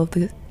that with all of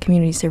the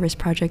community service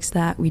projects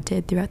that we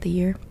did throughout the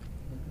year.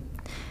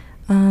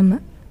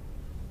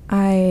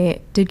 I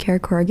did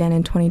CareCorps again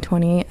in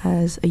 2020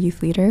 as a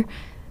youth leader,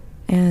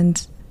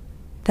 and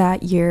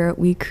that year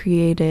we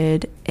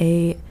created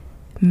a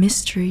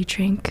mystery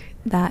drink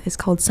that is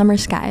called Summer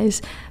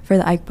Skies for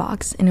the Ike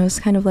Box, and it was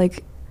kind of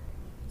like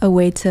a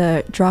way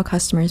to draw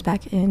customers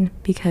back in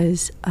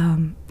because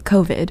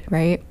COVID,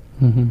 right?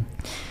 Mm-hmm.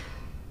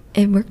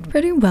 It worked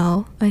pretty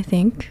well, I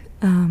think.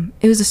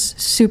 It was a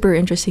super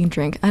interesting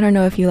drink. I don't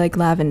know if you like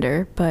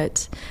lavender,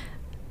 but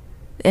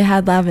it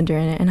had lavender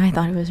in it, and I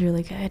thought it was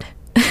really good.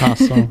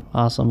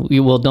 Awesome.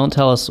 Well, don't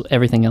tell us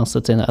everything else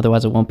that's in it,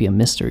 otherwise it won't be a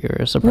mystery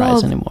or a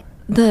surprise anymore.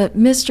 The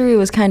mystery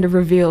was kind of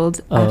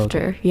revealed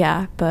after, okay.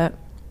 Yeah, but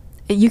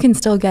you can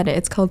still get it.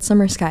 It's called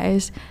Summer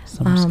Skies.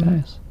 Summer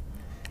Skies.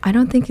 I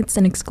don't think it's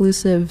an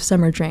exclusive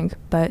summer drink,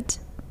 but,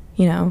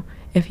 you know,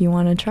 if you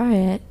want to try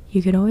it,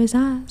 you could always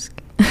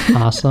ask.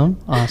 Awesome.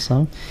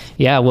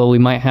 Yeah, well, we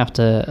might have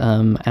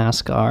to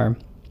ask our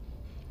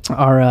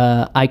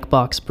Ike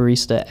Box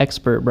barista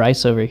expert,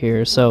 Bryce, over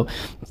here. So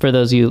for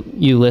those of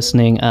you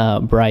listening,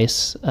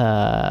 Bryce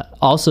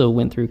also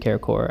went through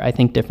CareCorps, I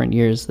think different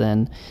years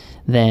than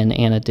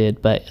Anna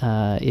did, but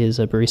is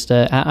a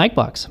barista at Ike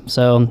Box.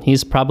 So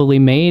he's probably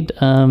made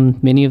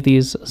many of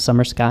these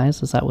Summer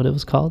Skies. Is that what it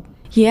was called?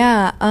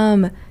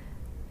 Yeah,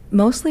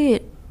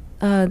 mostly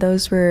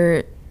those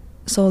were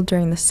sold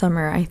during the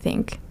summer, I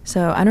think.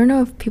 So I don't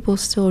know if people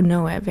still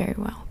know it very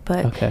well,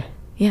 but okay.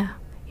 Yeah,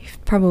 you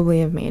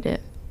probably have made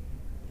it.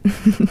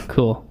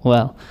 Cool.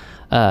 Well,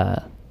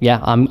 yeah,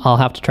 I'll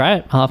have to try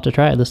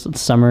it. This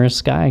is Summer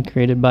Sky,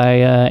 created by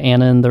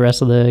Anna and the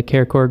rest of the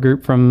CareCorps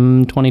group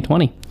from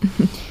 2020.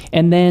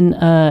 And then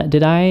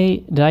did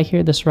I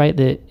hear this right,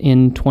 that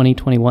in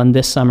 2021,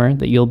 this summer,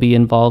 that you'll be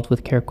involved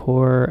with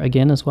CareCorps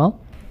again as well?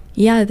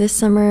 Yeah, this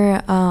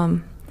summer,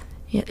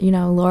 you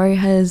know, Lori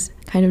has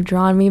kind of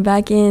drawn me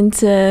back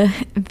into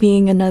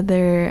being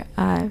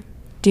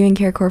doing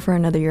CareCorps for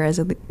another year as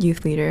a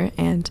youth leader,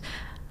 and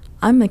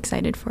I'm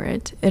excited for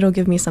it. It'll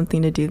give me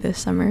something to do this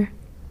summer.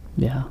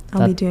 Yeah.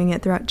 I'll be doing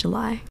it throughout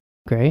July.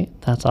 Great.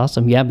 That's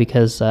awesome. Yeah,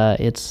 because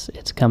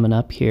it's coming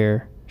up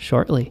here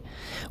shortly.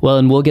 Well,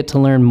 and we'll get to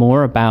learn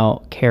more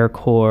about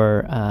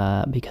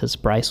CareCorps because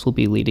Bryce will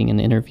be leading an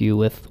interview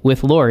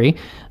with Lori,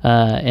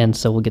 and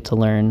so we'll get to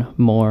learn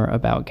more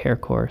about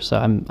CareCorps. So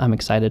I'm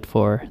excited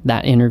for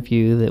that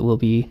interview that we'll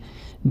be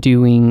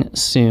doing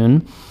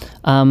soon.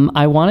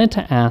 I wanted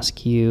to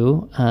ask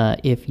you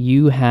if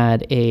you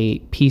had a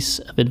piece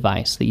of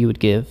advice that you would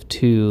give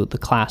to the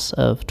class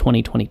of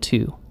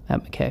 2022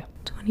 at McKay.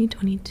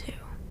 2022.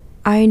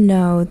 I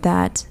know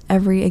that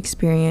every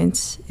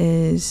experience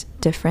is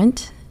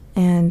different,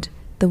 and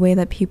the way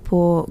that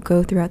people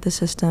go throughout the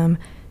system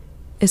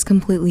is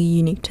completely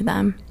unique to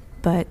them.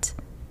 But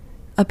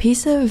a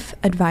piece of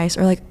advice,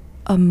 or like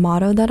a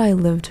motto that I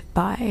lived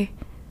by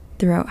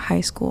throughout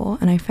high school,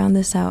 and I found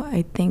this out,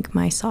 I think,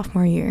 my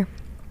sophomore year.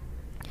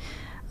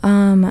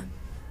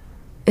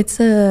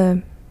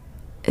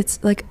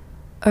 It's like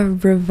a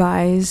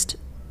revised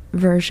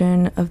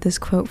version of this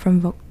quote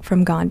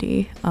from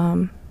Gandhi.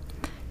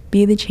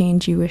 Be the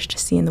change you wish to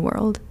see in the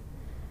world.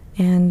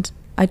 And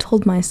I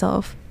told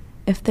myself,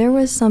 if there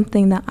was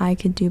something that I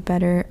could do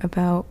better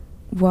about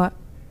what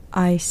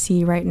I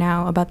see right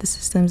now, about the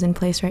systems in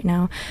place right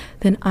now,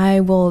 then I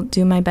will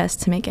do my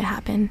best to make it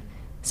happen.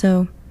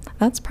 So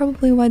that's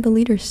probably why the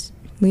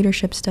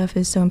leadership stuff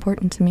is so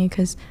important to me,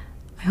 because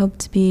I hope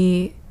to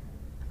be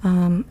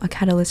a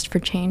catalyst for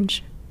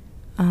change.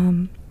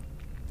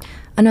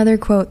 Another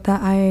quote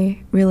that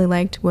I really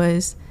liked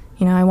was,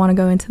 you know, I want to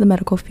go into the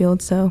medical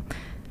field, so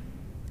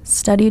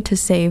study to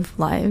save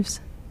lives.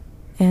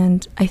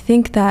 And I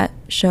think that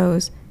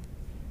shows,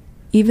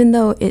 even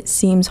though it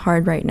seems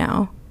hard right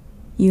now,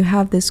 you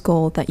have this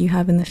goal that you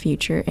have in the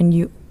future,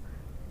 and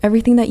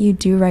everything that you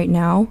do right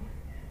now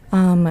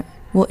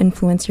will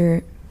influence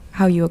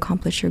how you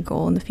accomplish your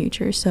goal in the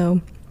future.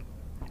 So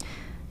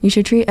you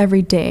should treat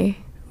every day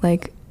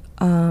like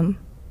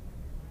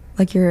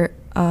you're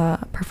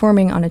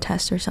performing on a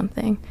test or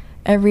something.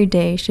 Every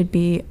day should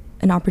be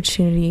an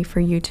opportunity for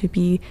you to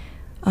be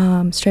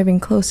striving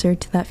closer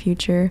to that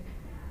future,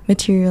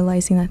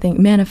 materializing that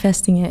thing,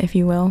 manifesting it, if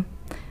you will.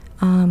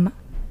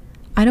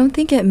 I don't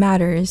think it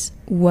matters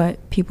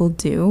what people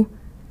do,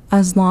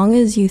 as long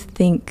as you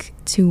think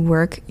to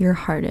work your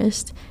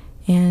hardest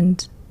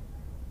and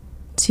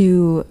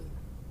to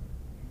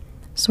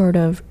sort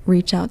of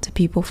reach out to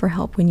people for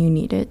help when you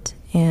need it,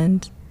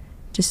 and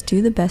just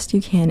do the best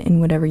you can in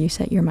whatever you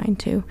set your mind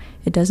to.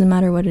 It doesn't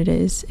matter what it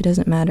is. It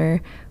doesn't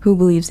matter who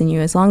believes in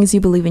you, as long as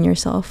you believe in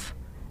yourself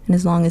and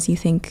as long as you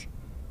think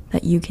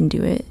that you can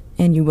do it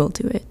and you will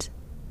do it.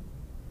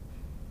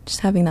 Just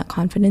having that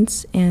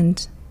confidence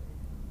and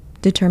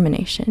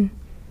determination.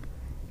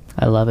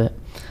 I love it.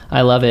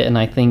 And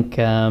I think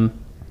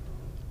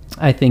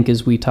I think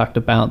as we talked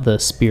about the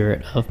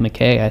spirit of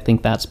McKay, I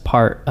think that's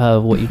part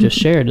of what you just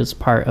shared is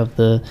part of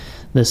the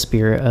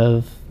spirit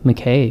of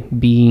McKay,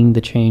 being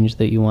the change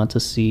that you want to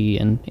see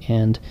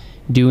and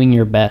doing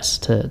your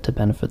best to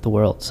benefit the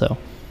world. So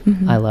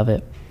I love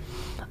it.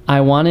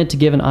 I wanted to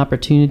give an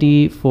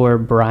opportunity for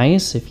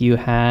Bryce, if you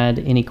had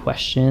any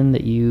question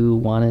that you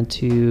wanted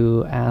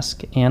to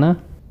ask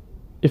Anna.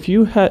 If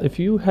you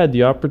had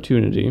the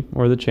opportunity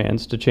or the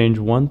chance to change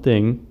one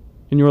thing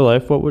in your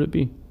life, what would it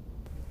be?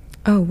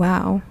 Oh,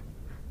 wow.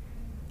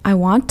 I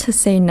want to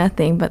say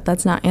nothing, but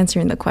that's not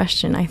answering the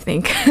question, I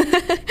think.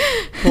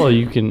 Well,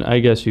 I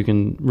guess you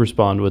can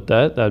respond with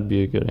that. That'd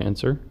be a good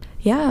answer.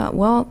 Yeah,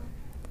 well,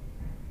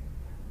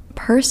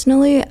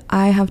 personally,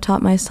 I have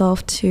taught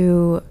myself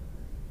to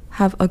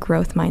have a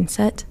growth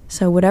mindset.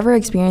 So whatever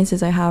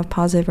experiences I have,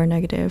 positive or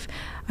negative,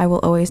 I will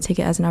always take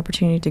it as an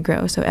opportunity to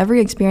grow. So every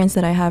experience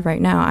that I have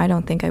right now, I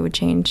don't think I would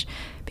change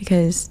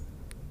because,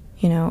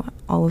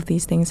 all of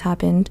these things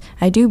happened.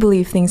 I do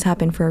believe things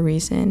happen for a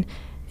reason,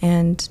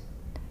 and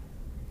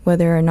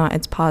whether or not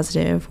it's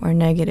positive or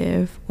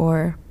negative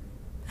or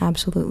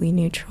absolutely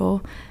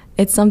neutral,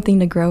 it's something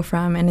to grow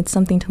from and it's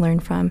something to learn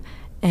from.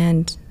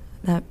 And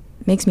that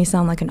makes me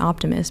sound like an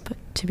optimist, but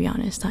to be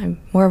honest,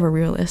 I'm more of a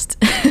realist.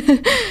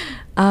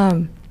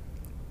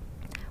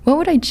 What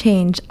would I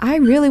change? I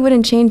really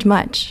wouldn't change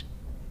much,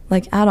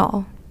 at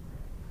all.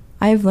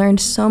 I've learned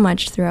so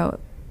much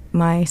throughout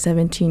my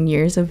 17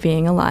 years of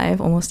being alive,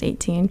 almost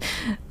 18,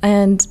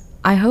 and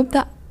I hope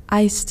that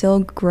I still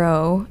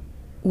grow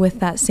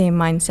with that same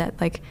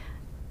mindset.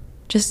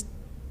 Just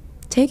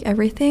take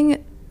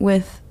everything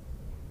with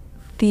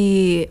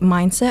the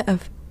mindset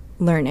of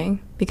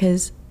learning,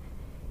 because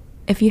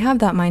if you have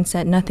that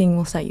mindset, nothing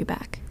will set you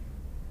back.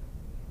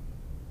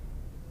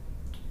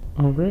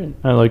 All right.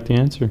 I like the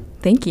answer.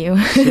 Thank you.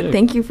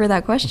 Thank you for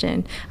that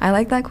question. I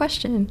like that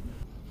question.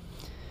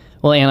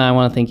 Well, Anna, I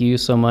want to thank you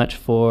so much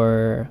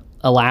for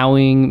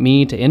allowing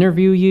me to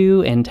interview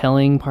you and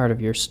telling part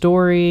of your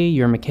story,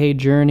 your McKay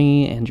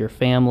journey, and your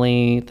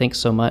family. Thanks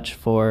so much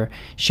for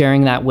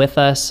sharing that with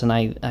us. And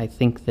I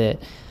think that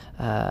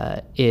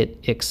it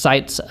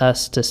excites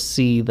us to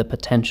see the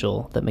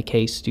potential that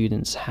McKay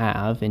students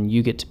have, and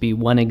you get to be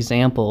one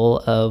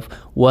example of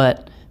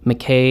what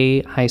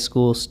McKay High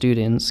School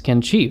students can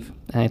achieve.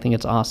 And I think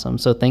it's awesome.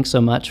 So thanks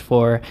so much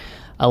for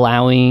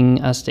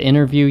allowing us to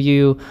interview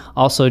you.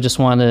 Also, just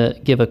want to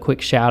give a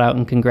quick shout out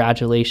and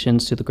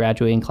congratulations to the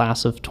graduating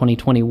class of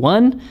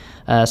 2021,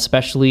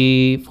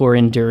 especially for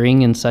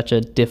enduring in such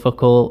a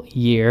difficult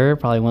year,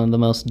 probably one of the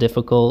most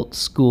difficult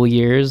school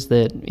years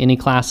that any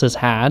class has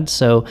had.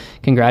 So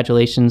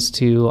congratulations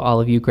to all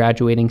of you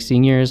graduating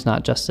seniors,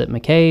 not just at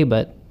McKay,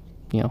 but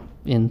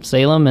in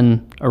Salem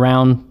and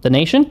around the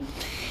nation.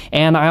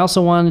 And I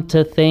also wanted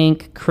to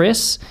thank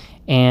Chris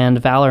and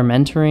Valor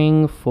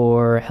Mentoring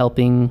for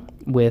helping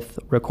with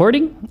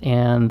recording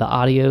and the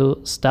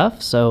audio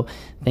stuff. So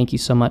thank you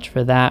so much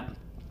for that.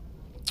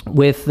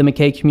 With the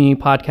McKay Community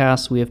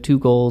Podcast, we have two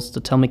goals: to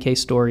tell McKay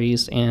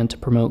stories and to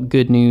promote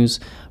good news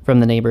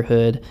from the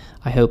neighborhood.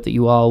 I hope that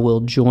you all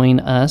will join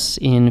us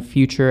in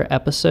future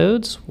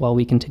episodes while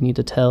we continue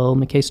to tell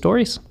McKay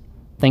stories.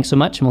 Thanks so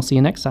much, and we'll see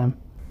you next time.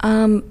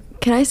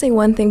 Can I say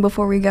one thing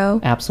before we go?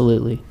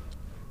 Absolutely.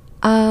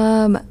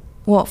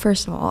 Well,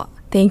 first of all,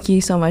 thank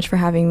you so much for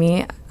having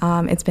me.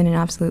 It's been an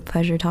absolute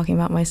pleasure talking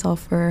about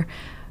myself for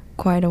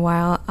quite a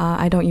while.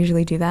 I don't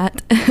usually do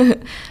that,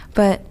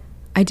 but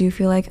I do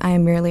feel like I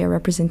am merely a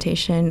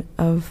representation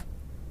of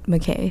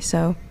McKay.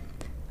 So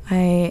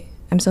I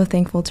am so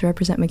thankful to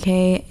represent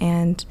McKay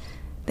and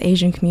the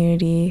Asian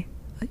community,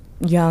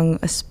 young,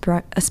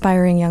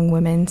 aspiring young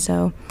women.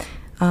 So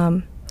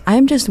I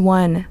am just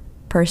one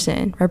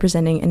person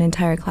representing an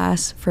entire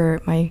class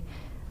for my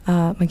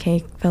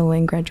McKay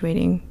Fellowing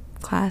graduating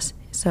class.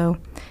 So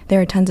there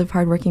are tons of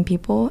hardworking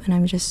people, and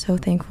I'm just so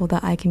thankful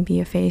that I can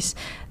be a face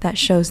that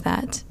shows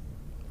that.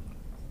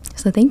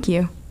 So thank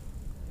you.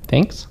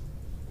 Thanks.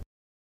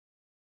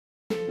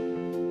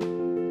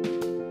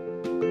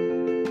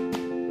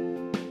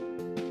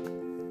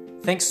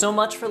 Thanks so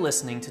much for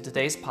listening to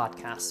today's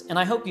podcast, and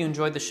I hope you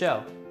enjoyed the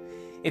show.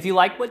 If you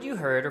liked what you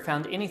heard or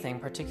found anything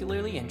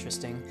particularly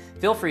interesting,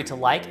 feel free to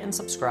like and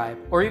subscribe,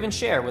 or even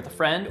share with a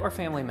friend or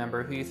family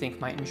member who you think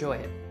might enjoy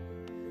it.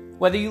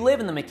 Whether you live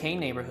in the McKay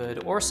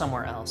neighborhood or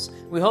somewhere else,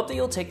 we hope that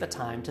you'll take the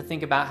time to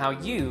think about how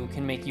you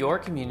can make your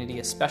community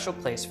a special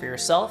place for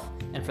yourself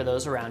and for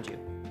those around you.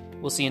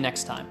 We'll see you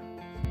next time.